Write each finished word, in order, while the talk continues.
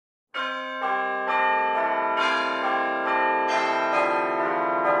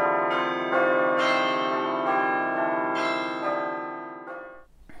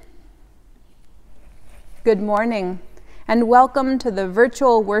Good morning, and welcome to the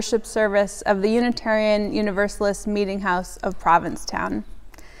virtual worship service of the Unitarian Universalist Meeting House of Provincetown.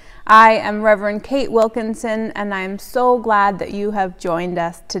 I am Reverend Kate Wilkinson, and I am so glad that you have joined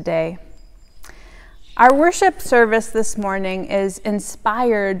us today. Our worship service this morning is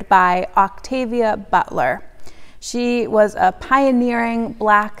inspired by Octavia Butler. She was a pioneering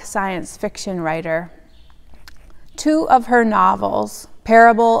Black science fiction writer. Two of her novels,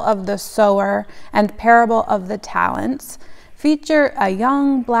 Parable of the Sower and Parable of the Talents, feature a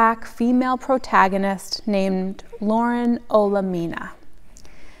young Black female protagonist named Lauren Olamina.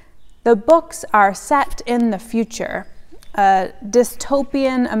 The books are set in the future, a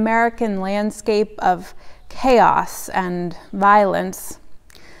dystopian American landscape of chaos and violence.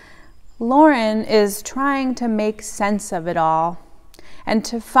 Lauren is trying to make sense of it all and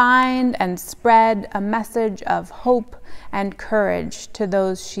to find and spread a message of hope and courage to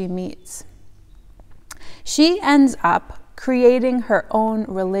those she meets. She ends up creating her own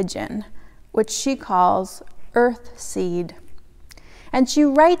religion, which she calls Earthseed. And she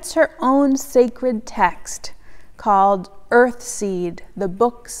writes her own sacred text called Earthseed, the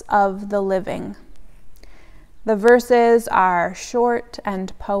Books of the Living. The verses are short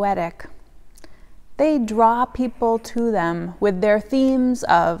and poetic. They draw people to them with their themes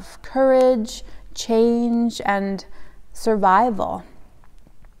of courage, change, and survival.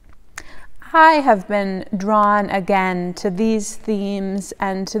 I have been drawn again to these themes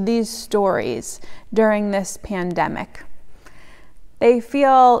and to these stories during this pandemic. They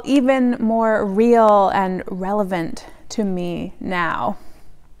feel even more real and relevant to me now.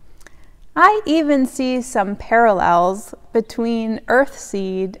 I even see some parallels between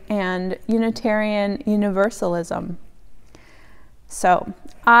Earthseed and Unitarian Universalism. So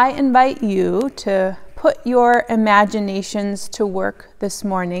I invite you to put your imaginations to work this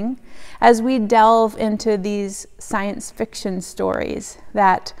morning as we delve into these science fiction stories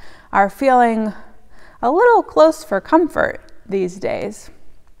that are feeling a little close for comfort these days.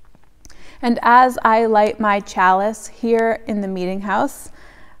 And as I light my chalice here in the meeting house,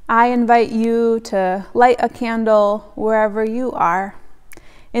 I invite you to light a candle wherever you are.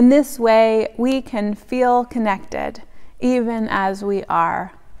 In this way, we can feel connected even as we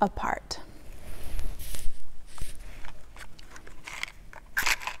are apart.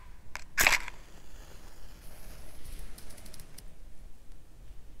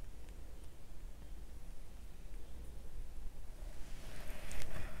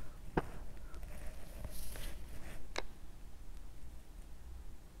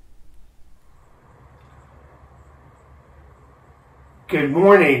 Good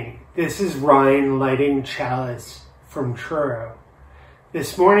morning. This is Ryan lighting chalice from Truro.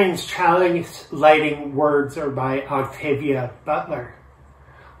 This morning's chalice lighting words are by Octavia Butler.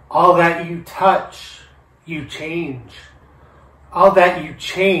 All that you touch, you change. All that you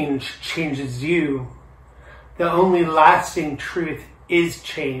change changes you. The only lasting truth is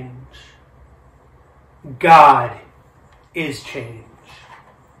change. God is change.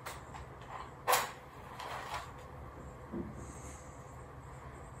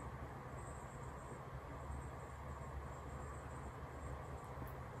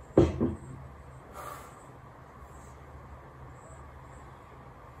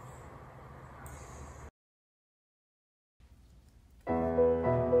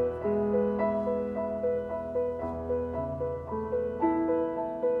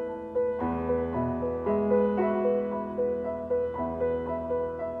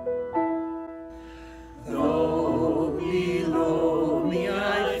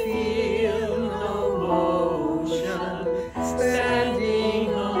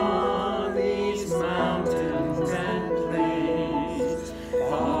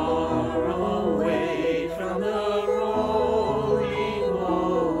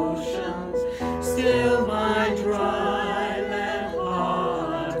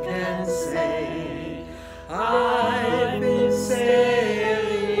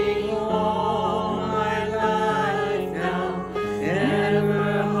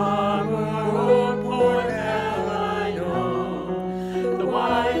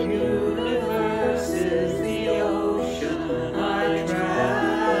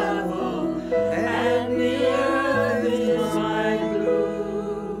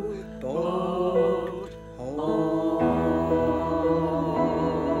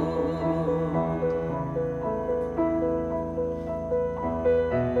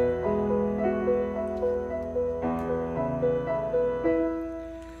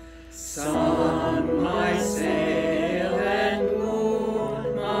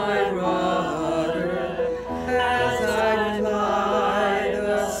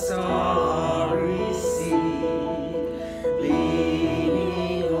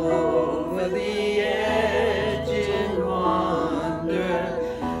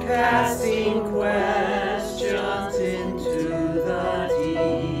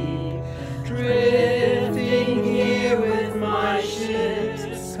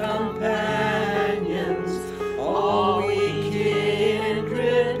 companions, all we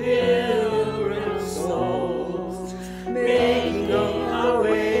kindred pilgrim souls, making our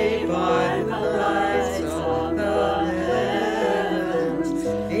way by the lights of the heavens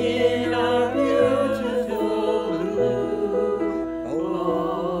in our beautiful blue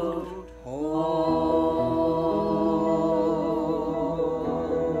boat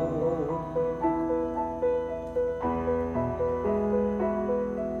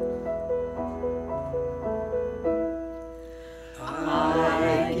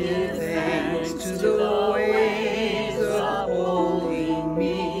I give thanks to the waves upholding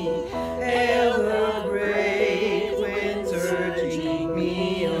me, hail the great winds urging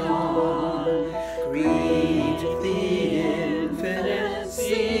me on, greet the infinite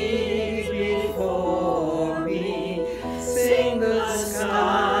sea before me, sing the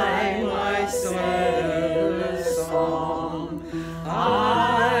sky my sweater song.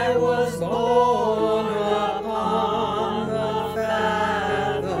 I was born upon the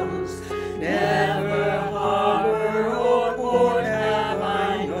fathoms, never harbor or port have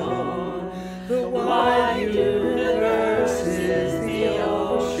I known. The wide universe is the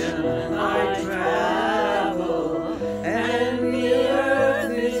ocean I travel, and the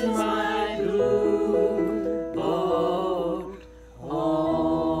earth is my blue boat home.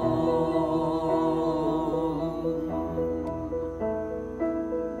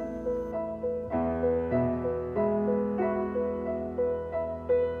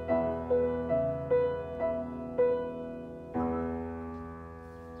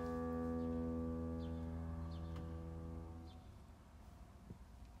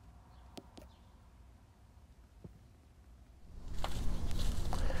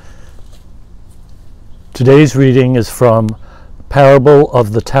 Today's reading is from Parable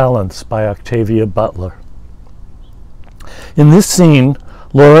of the Talents by Octavia Butler. In this scene,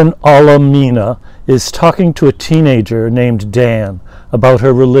 Lauren Alamina is talking to a teenager named Dan about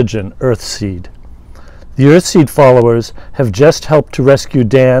her religion, Earthseed. The Earthseed followers have just helped to rescue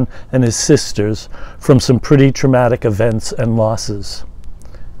Dan and his sisters from some pretty traumatic events and losses.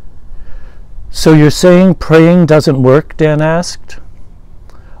 "So you're saying praying doesn't work?" Dan asked.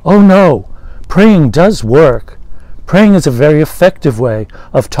 "Oh no, praying does work. Praying is a very effective way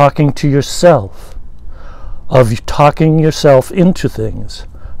of talking to yourself, of talking yourself into things,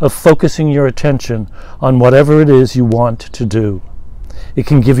 of focusing your attention on whatever it is you want to do. It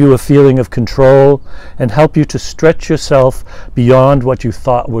can give you a feeling of control and help you to stretch yourself beyond what you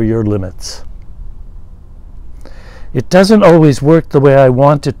thought were your limits." "It doesn't always work the way I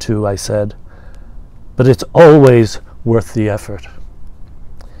want it to," I said, "but it's always worth the effort."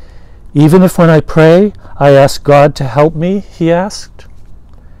 "Even if when I pray, I ask God to help me?" he asked.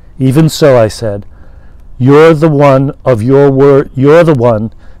 "Even so," I said, You're the one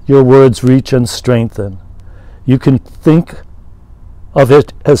your words reach and strengthen. You can think of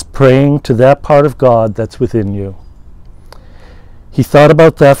it as praying to that part of God that's within you." He thought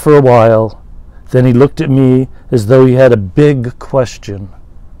about that for a while, then he looked at me as though he had a big question,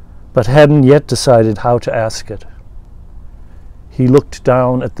 but hadn't yet decided how to ask it. He looked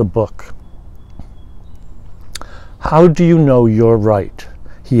down at the book. "How do you know you're right?"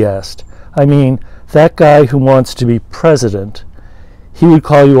 he asked. "I mean, that guy who wants to be president, he would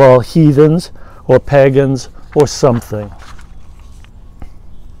call you all heathens or pagans or something."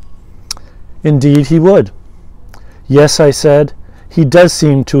 "Indeed he would." "Yes," I said, "he does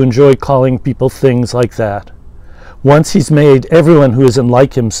seem to enjoy calling people things like that. Once he's made everyone who isn't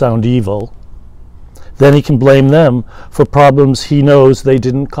like him sound evil, then he can blame them for problems he knows they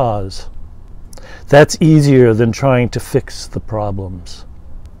didn't cause. That's easier than trying to fix the problems."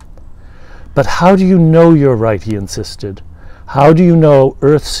 "But how do you know you're right?" he insisted. "How do you know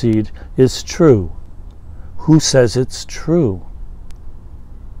Earthseed is true? Who says it's true?"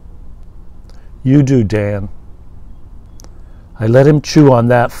 "You do, Dan." I let him chew on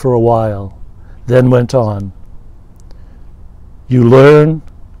that for a while, then went on. "You learn,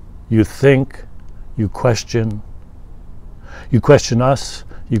 you think, you question. You question us,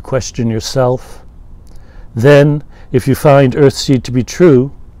 you question yourself. Then, if you find Earthseed to be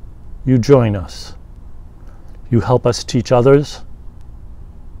true, you join us. You help us teach others.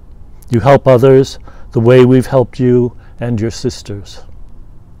 You help others the way we've helped you and your sisters."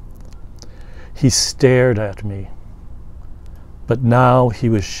 He stared at me, but now he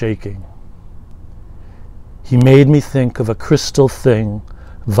was shaking. He made me think of a crystal thing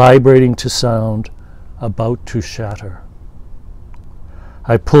vibrating to sound, about to shatter.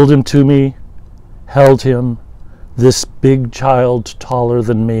 I pulled him to me, held him, this big child taller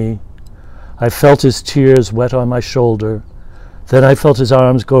than me. I felt his tears wet on my shoulder, Then I felt his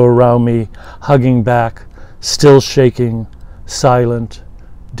arms go around me, hugging back, still shaking, silent,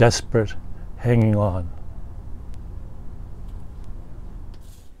 desperate, hanging on.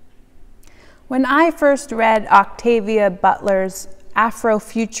 When I first read Octavia Butler's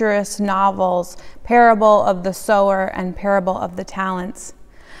Afrofuturist novels, Parable of the Sower and Parable of the Talents,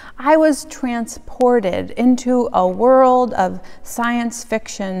 I was transported into a world of science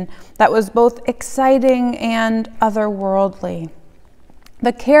fiction that was both exciting and otherworldly.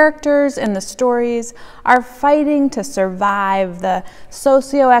 The characters in the stories are fighting to survive the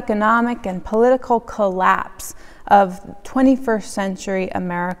socioeconomic and political collapse of 21st century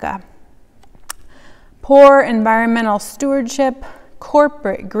America. Poor environmental stewardship,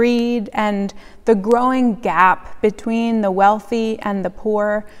 corporate greed, and the growing gap between the wealthy and the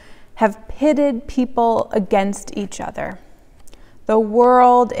poor have pitted people against each other. The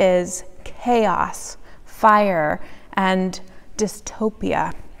world is chaos, fire, and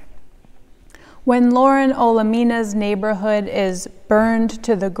dystopia. When Lauren Olamina's neighborhood is burned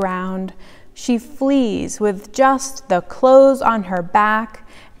to the ground, she flees with just the clothes on her back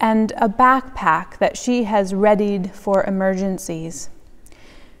and a backpack that she has readied for emergencies.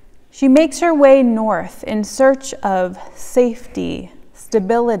 She makes her way north in search of safety,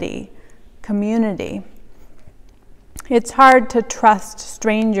 stability, community. It's hard to trust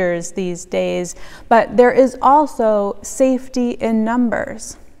strangers these days, but there is also safety in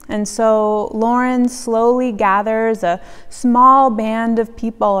numbers. And so Lauren slowly gathers a small band of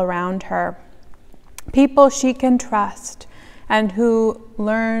people around her, people she can trust and who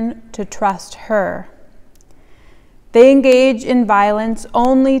learn to trust her. They engage in violence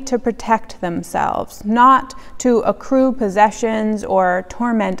only to protect themselves, not to accrue possessions or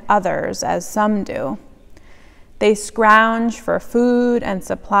torment others, as some do. They scrounge for food and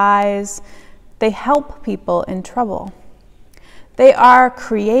supplies. They help people in trouble. They are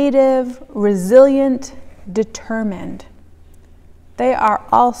creative, resilient, determined. They are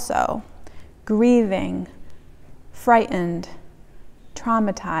also grieving, frightened,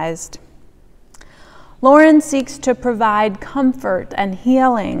 traumatized. Lauren seeks to provide comfort and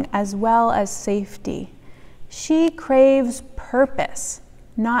healing as well as safety. She craves purpose,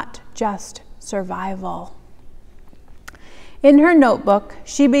 not just survival. In her notebook,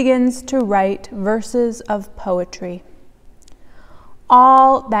 she begins to write verses of poetry.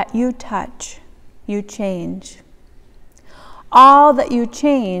 All that you touch, you change. All that you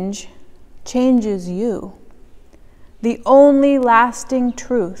change, changes you. The only lasting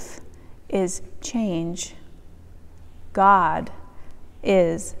truth is change. God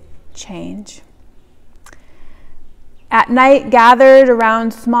is change. At night, gathered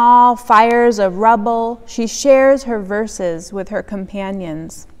around small fires of rubble, she shares her verses with her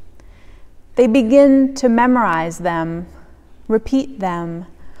companions. They begin to memorize them, repeat them,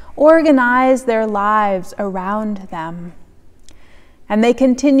 organize their lives around them. And they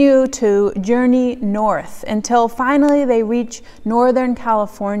continue to journey north until finally they reach Northern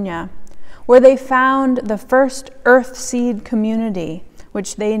California, where they found the first Earthseed community,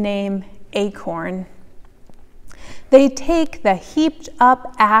 which they name Acorn. They take the heaped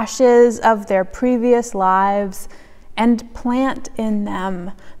up ashes of their previous lives and plant in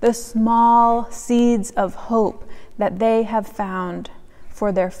them the small seeds of hope that they have found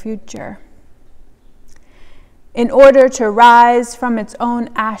for their future. In order to rise from its own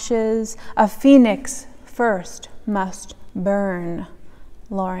ashes, a phoenix first must burn,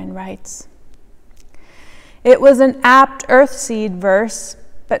 Lauren writes. It was an apt Earthseed verse,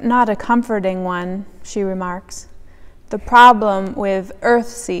 but not a comforting one, she remarks. The problem with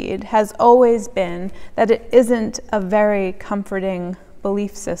Earthseed has always been that it isn't a very comforting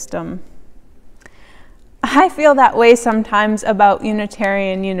belief system. I feel that way sometimes about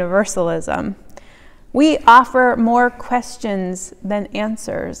Unitarian Universalism. We offer more questions than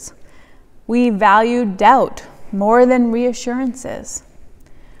answers. We value doubt more than reassurances.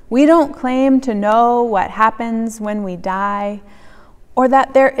 We don't claim to know what happens when we die, or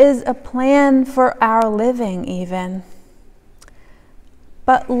that there is a plan for our living even.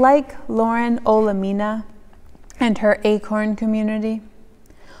 But like Lauren Olamina and her Acorn community,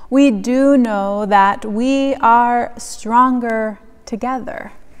 we do know that we are stronger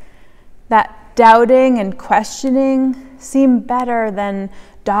together, that doubting and questioning seem better than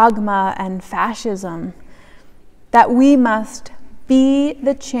dogma and fascism, that we must be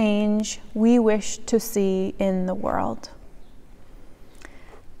the change we wish to see in the world.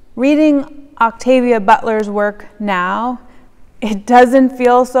 Reading Octavia Butler's work now, it doesn't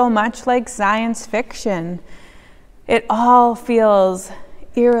feel so much like science fiction. It all feels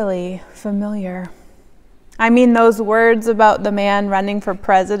eerily familiar. I mean, those words about the man running for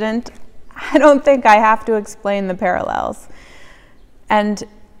president, I don't think I have to explain the parallels. And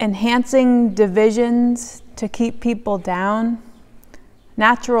enhancing divisions to keep people down,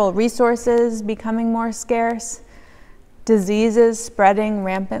 natural resources becoming more scarce, diseases spreading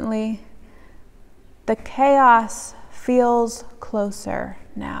rampantly. The chaos feels closer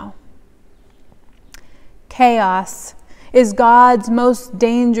now. Chaos is God's most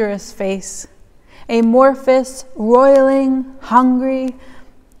dangerous face, amorphous, roiling, hungry.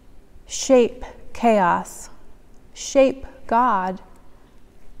 Shape chaos, shape God,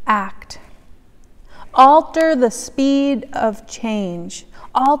 act. Alter the speed of change,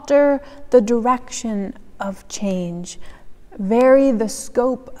 alter the direction of change, vary the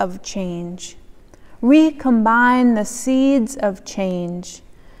scope of change, recombine the seeds of change,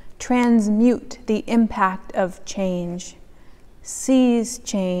 transmute the impact of change, seize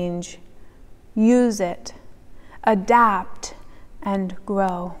change, use it, adapt, and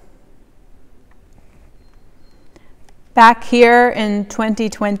grow. Back here in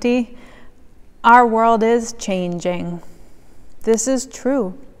 2020, our world is changing. This is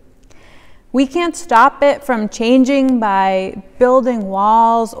true. We can't stop it from changing by building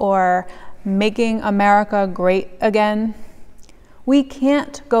walls or making America great again. We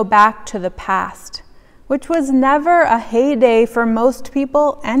can't go back to the past, which was never a heyday for most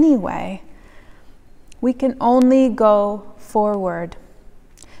people anyway. We can only go forward.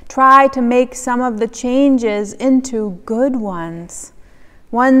 Try to make some of the changes into good ones,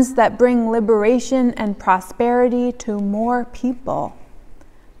 ones that bring liberation and prosperity to more people,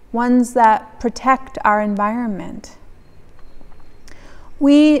 ones that protect our environment.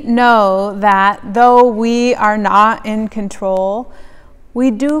 We know that though we are not in control,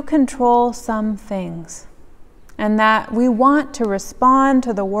 we do control some things, and that we want to respond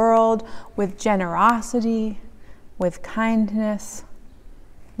to the world with generosity, with kindness,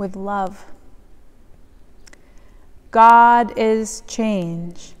 with love. God is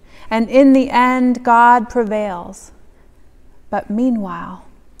change, and in the end, God prevails. But meanwhile,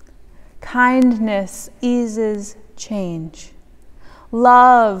 kindness eases change.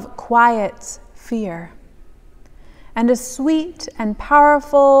 Love quiets fear. And a sweet and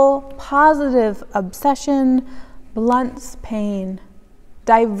powerful, positive obsession blunts pain,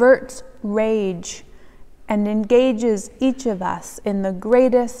 diverts rage, and engages each of us in the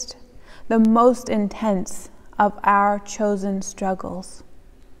greatest, the most intense of our chosen struggles.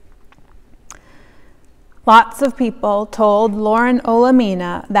 Lots of people told Lauren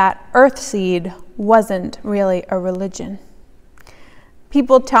Olamina that Earthseed wasn't really a religion.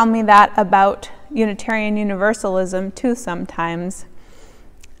 People tell me that about Unitarian Universalism too sometimes.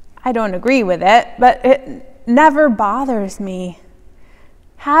 I don't agree with it, but it never bothers me.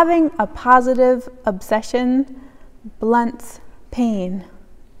 Having a positive obsession blunts pain,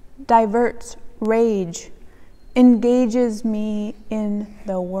 diverts rage, engages me in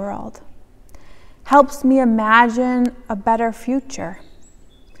the world, helps me imagine a better future,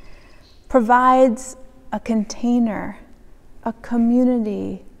 provides a container, a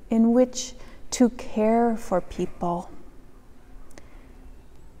community in which to care for people.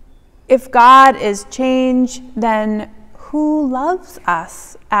 If God is change, then who loves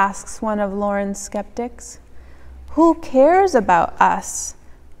us? Asks one of Lauren's skeptics. Who cares about us?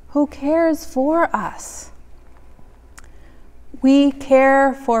 Who cares for us? We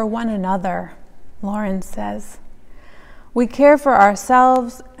care for one another, Lauren says. We care for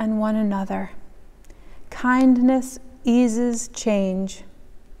ourselves and one another. Kindness eases change.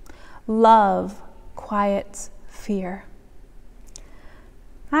 Love quiets fear.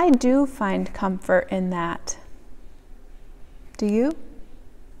 I do find comfort in that. Do you?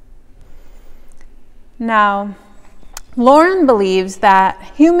 Now, Lauren believes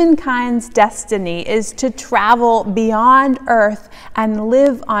that humankind's destiny is to travel beyond Earth and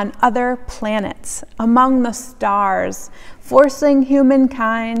live on other planets, among the stars, forcing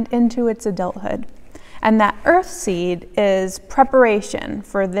humankind into its adulthood, and that Earthseed is preparation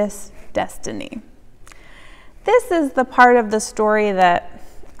for this destiny. This is the part of the story that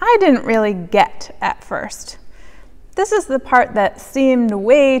I didn't really get at first. This is the part that seemed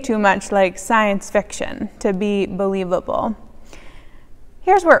way too much like science fiction to be believable.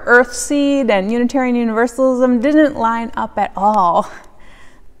 Here's where Earthseed and Unitarian Universalism didn't line up at all.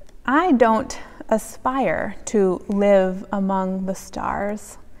 I don't aspire to live among the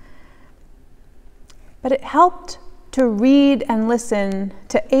stars. But it helped to read and listen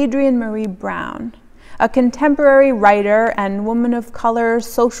to Adrienne Marie Brown, a contemporary writer and woman of color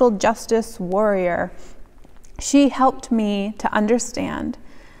social justice warrior. She helped me to understand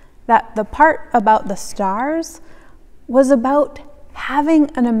that the part about the stars was about having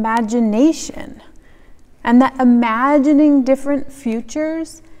an imagination, and that imagining different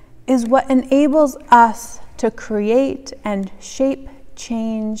futures is what enables us to create and shape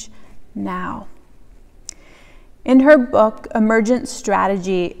change now. In her book, Emergent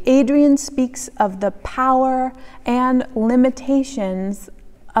Strategy, Adrienne speaks of the power and limitations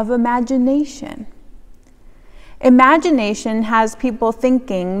of imagination. Imagination has people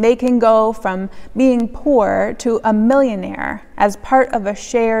thinking they can go from being poor to a millionaire as part of a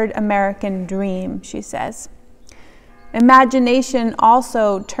shared American dream, she says. Imagination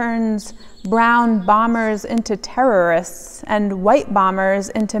also turns brown bombers into terrorists and white bombers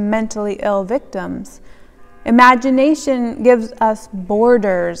into mentally ill victims. Imagination gives us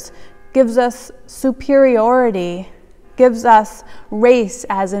borders, gives us superiority, gives us race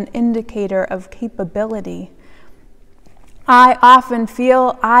as an indicator of capability. I often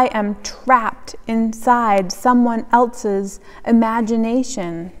feel I am trapped inside someone else's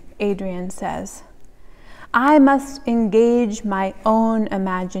imagination, Adrienne says. I must engage my own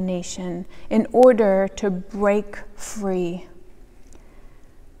imagination in order to break free.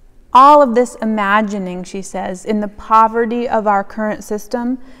 All of this imagining, she says, in the poverty of our current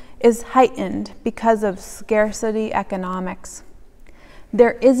system is heightened because of scarcity economics.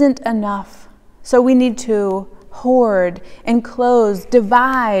 There isn't enough, so we need to hoard, enclose,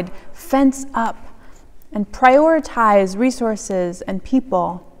 divide, fence up, and prioritize resources and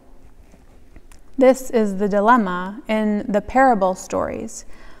people. This is the dilemma in the parable stories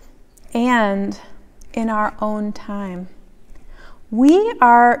and in our own time. We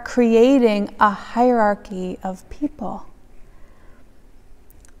are creating a hierarchy of people.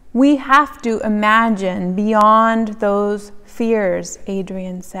 We have to imagine beyond those fears,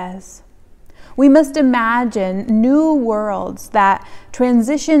 Adrienne says. We must imagine new worlds that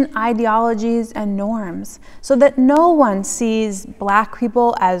transition ideologies and norms so that no one sees Black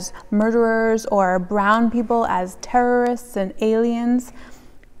people as murderers or brown people as terrorists and aliens,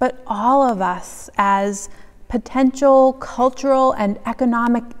 but all of us as potential cultural and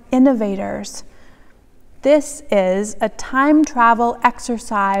economic innovators. This is a time travel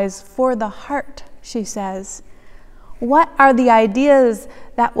exercise for the heart, she says. What are the ideas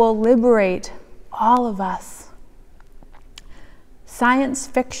that will liberate all of us? Science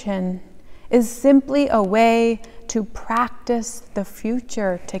fiction is simply a way to practice the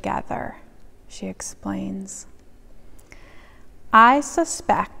future together, she explains. I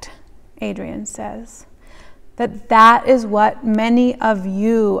suspect, Adrienne says, that is what many of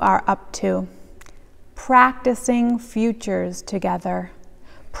you are up to. Practicing futures together,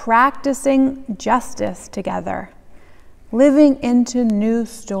 practicing justice together, living into new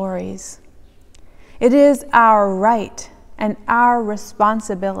stories. It is our right and our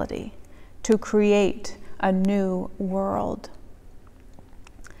responsibility to create a new world.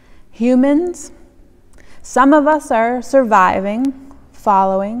 Humans, some of us are surviving,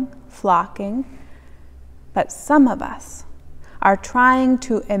 following, flocking, but some of us are trying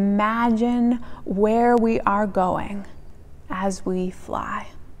to imagine where we are going as we fly.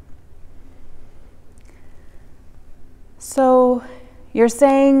 So you're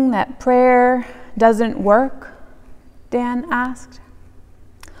saying that prayer doesn't work? Dan asked.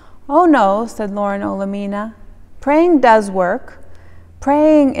 Oh no, said Lauren Olamina. Praying does work.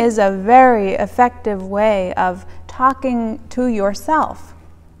 Praying is a very effective way of talking to yourself,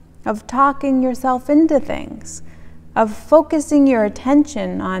 of talking yourself into things, of focusing your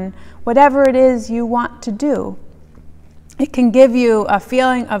attention on whatever it is you want to do. It can give you a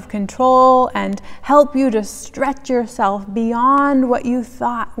feeling of control and help you to stretch yourself beyond what you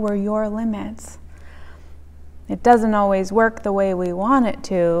thought were your limits. It doesn't always work the way we want it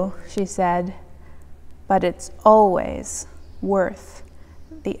to, she said, but it's always worth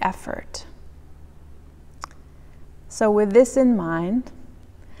the effort. So with this in mind,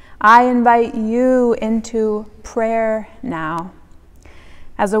 I invite you into prayer now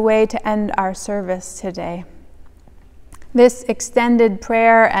as a way to end our service today. This extended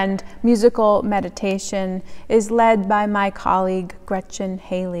prayer and musical meditation is led by my colleague Gretchen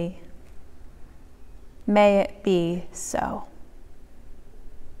Haley. May it be so.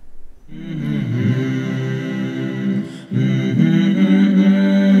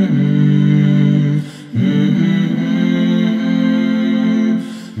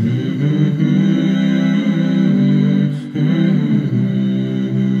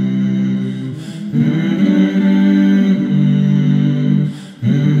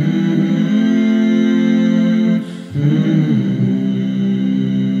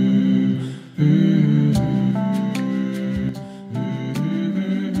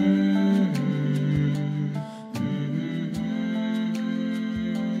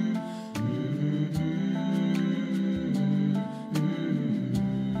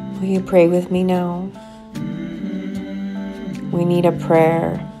 Will you pray with me now? We need a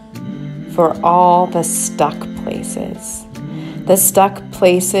prayer for all the stuck places. The stuck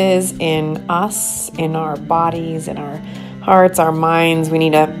places in us, in our bodies, in our hearts, our minds. We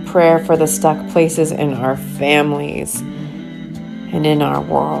need a prayer for the stuck places in our families and in our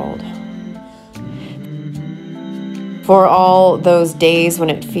world. For all those days when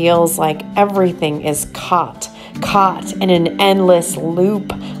it feels like everything is caught in an endless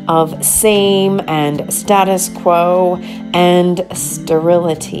loop of same and status quo and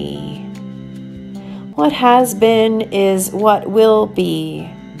sterility. What has been is what will be,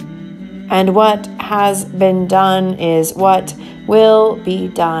 and what has been done is what will be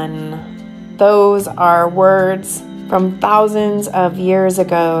done. Those are words from thousands of years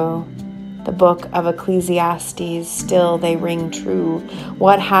ago. The book of Ecclesiastes, still they ring true.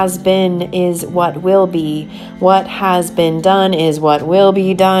 What has been is what will be. What has been done is what will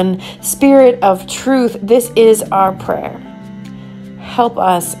be done. Spirit of truth, this is our prayer. Help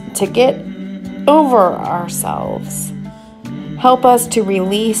us to get over ourselves. Help us to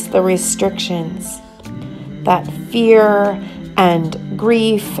release the restrictions that fear and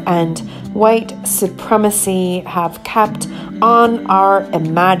grief and white supremacy have kept on our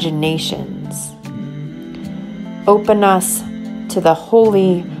imaginations. Open us to the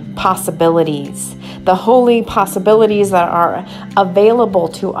holy possibilities that are available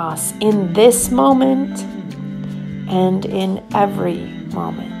to us in this moment and in every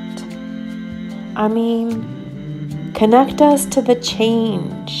moment. Connect us to the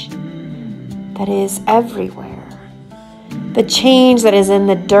change that is everywhere. The change that is in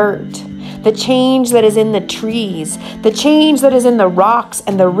the dirt, the change that is in the trees, the change that is in the rocks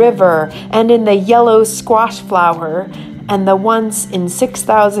and the river and in the yellow squash flower and the once in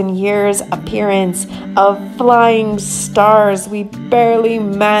 6,000 years appearance of flying stars we barely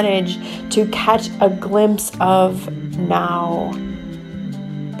manage to catch a glimpse of now.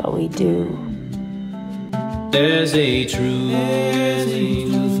 But we do. There's a truth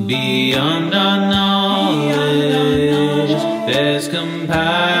beyond our knowledge. There's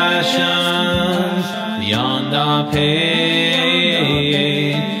compassion beyond our pain.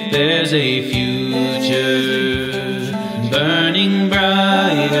 There's a future burning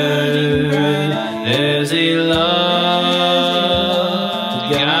brighter. There's a love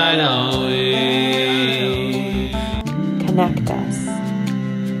to guide our way. Connect us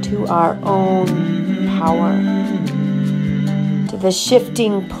to our own power, to the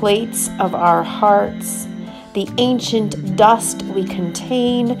shifting plates of our hearts, the ancient dust we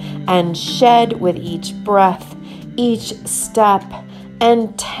contain and shed with each breath, each step,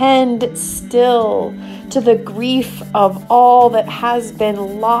 and tend still to the grief of all that has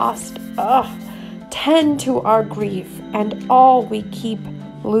been lost. Tend to our grief and all we keep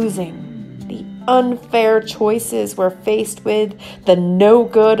losing. The unfair choices we're faced with, the no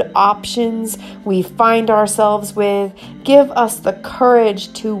good options we find ourselves with. Give us the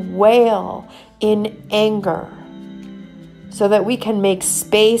courage to wail in anger so that we can make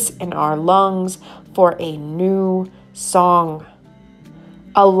space in our lungs for a new song,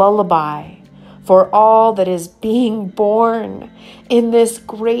 a lullaby for all that is being born in this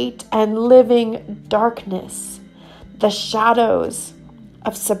great and living darkness, the shadows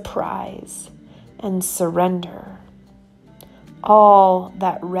of surprise and surrender, all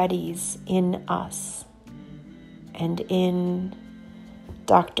that readies in us and in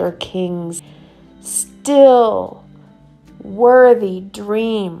Dr. King's still worthy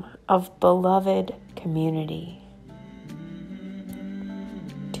dream of beloved community.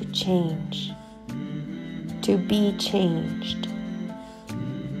 To change, to be changed,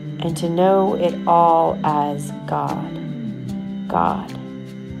 and to know it all as God. God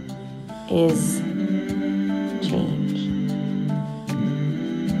is change.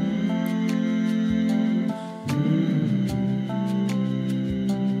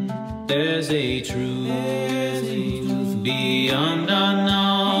 There's a truth beyond our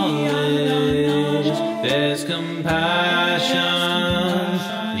knowledge. There's compassion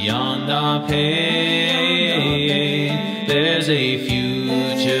beyond our pain. There's a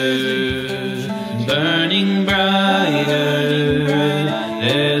future burning brighter.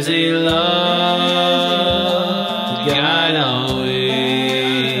 There's a love to guide our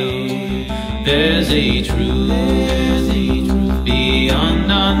way. There's a truth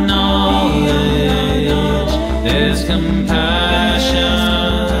beyond our knowledge. There's compassion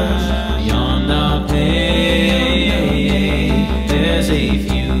beyond our pain. There's a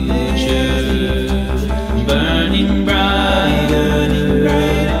future burning brighter.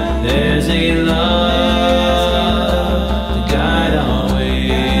 There's a love to guide our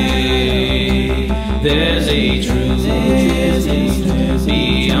way.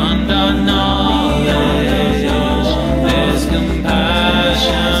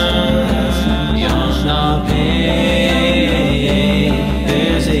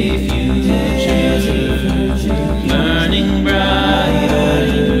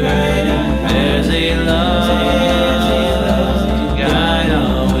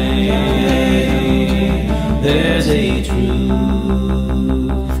 a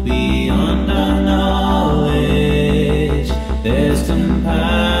truth beyond our knowledge. There's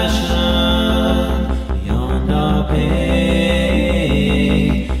compassion beyond our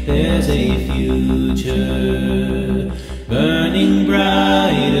pain. There's a future burning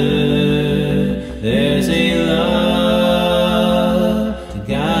brighter. There's a love to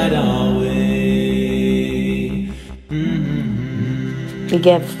guide our way. We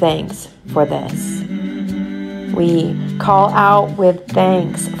give thanks for this. We call out with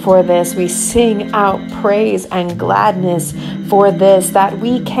thanks for this. We sing out praise and gladness for this, that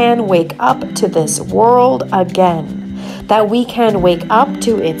we can wake up to this world again, that we can wake up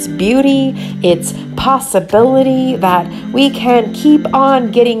to its beauty, its possibility, that we can keep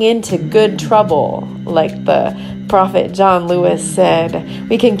on getting into good trouble, like the prophet John Lewis said.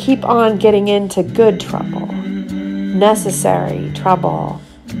 We can keep on getting into good trouble, necessary trouble,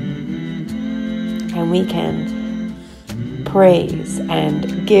 and we can praise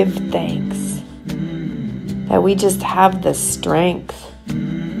and give thanks that we just have the strength,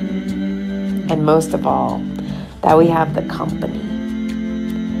 and most of all, that we have the company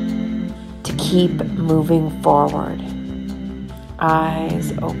to keep moving forward,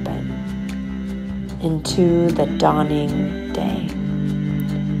 eyes open into the dawning day.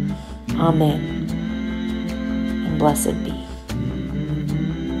 Amen, and blessed be.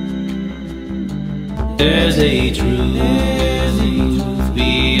 There's a truth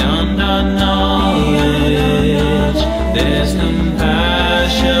beyond our knowledge. There's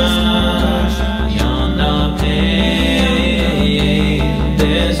compassion beyond our pain.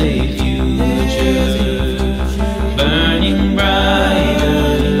 There's a